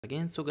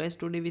Again, so guys,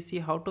 today we see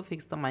how to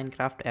fix the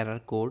Minecraft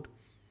error code.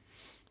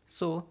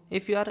 So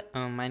if you are a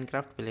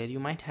Minecraft player, you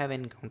might have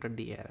encountered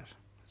the error.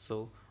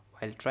 So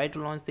while try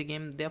to launch the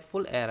game, the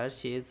full error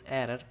says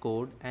error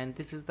code, and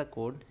this is the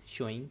code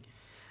showing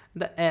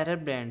the error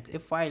brands a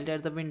file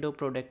that the window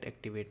product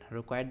activate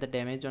required the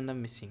damage on the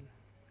missing.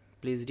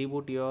 Please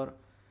reboot your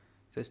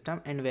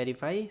system and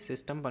verify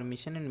system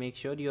permission and make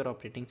sure your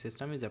operating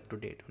system is up to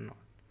date or not.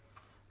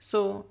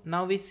 So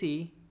now we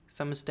see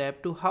some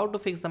step to how to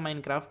fix the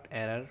Minecraft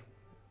error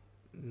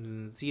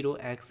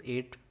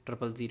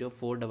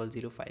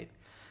 0x80004005.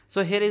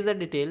 So here is the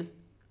detail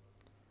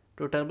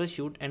to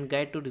troubleshoot and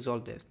guide to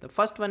resolve this. The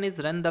first one is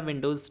run the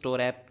Windows Store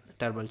app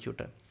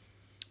troubleshooter.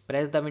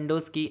 Press the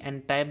Windows key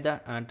and type the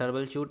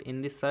troubleshoot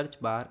in the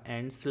search bar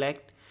and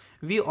select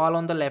view all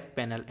on the left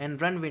panel and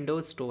run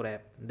Windows Store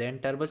app. Then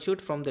troubleshoot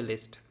from the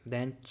list.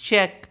 Then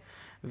check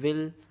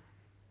will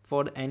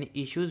for any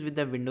issues with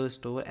the Windows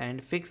Store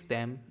and fix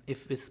them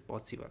if it's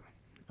possible.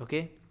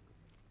 Okay.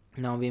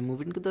 Now we are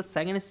moving to the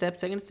second step.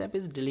 Second step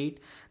is delete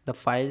the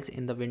files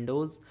in the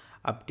Windows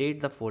update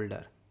the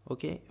folder.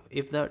 Okay,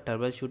 if the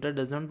troubleshooter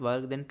doesn't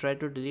work, then try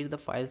to delete the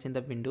files in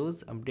the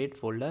Windows update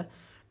folder.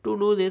 To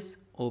do this,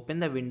 open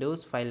the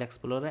Windows File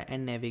Explorer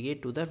and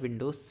navigate to the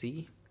Windows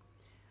C,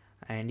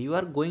 and you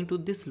are going to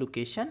this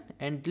location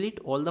and delete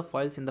all the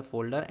files in the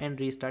folder and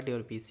restart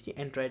your PC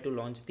and try to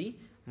launch the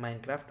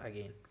Minecraft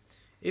again.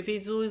 If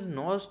issue is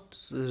not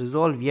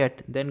resolved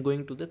yet, then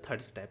going to the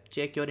third step,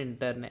 check your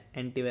internet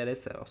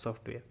antivirus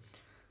software.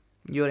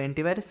 Your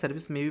antivirus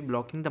service may be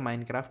blocking the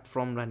Minecraft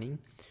from running.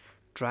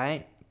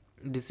 Try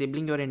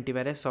disabling your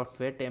antivirus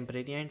software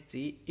temporarily and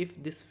see if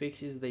this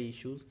fixes the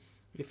issues.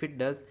 If it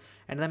does,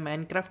 add the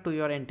Minecraft to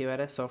your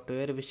antivirus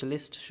software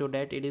wishlist so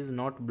that it is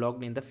not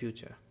blocked in the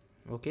future.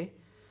 Okay.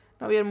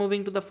 Now we are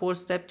moving to the fourth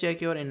step.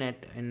 Check your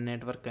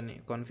network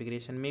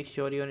configuration. Make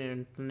sure your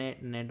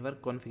internet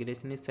network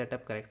configuration is set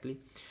up correctly.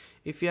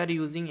 If you are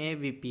using a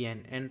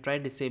VPN, and try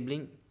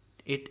disabling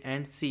it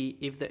and see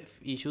if the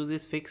issues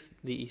is fixed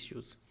the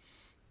issues.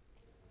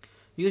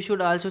 You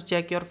should also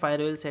check your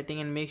firewall setting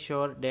and make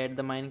sure that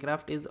the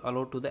Minecraft is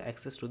allowed to the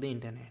access to the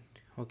internet.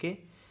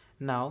 Okay.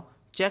 Now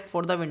check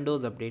for the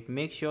Windows update.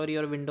 Make sure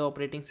your Windows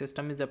operating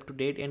system is up to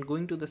date and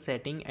going to the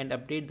setting and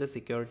update the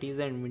securities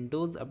and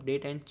Windows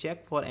update and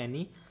check for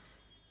any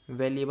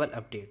available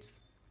updates.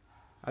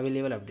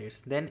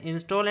 Then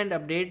install and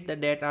update the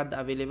that are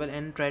available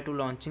and try to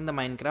launching the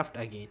Minecraft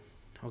again.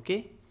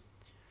 Okay.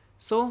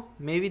 So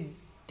maybe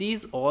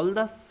these all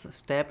the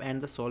step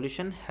and the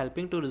solution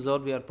helping to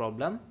resolve your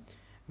problem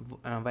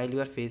while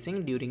you are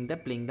facing during the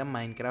playing the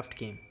Minecraft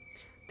game.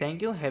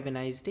 Thank you. Have a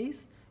nice day.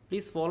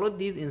 Please follow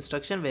these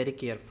instructions very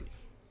carefully.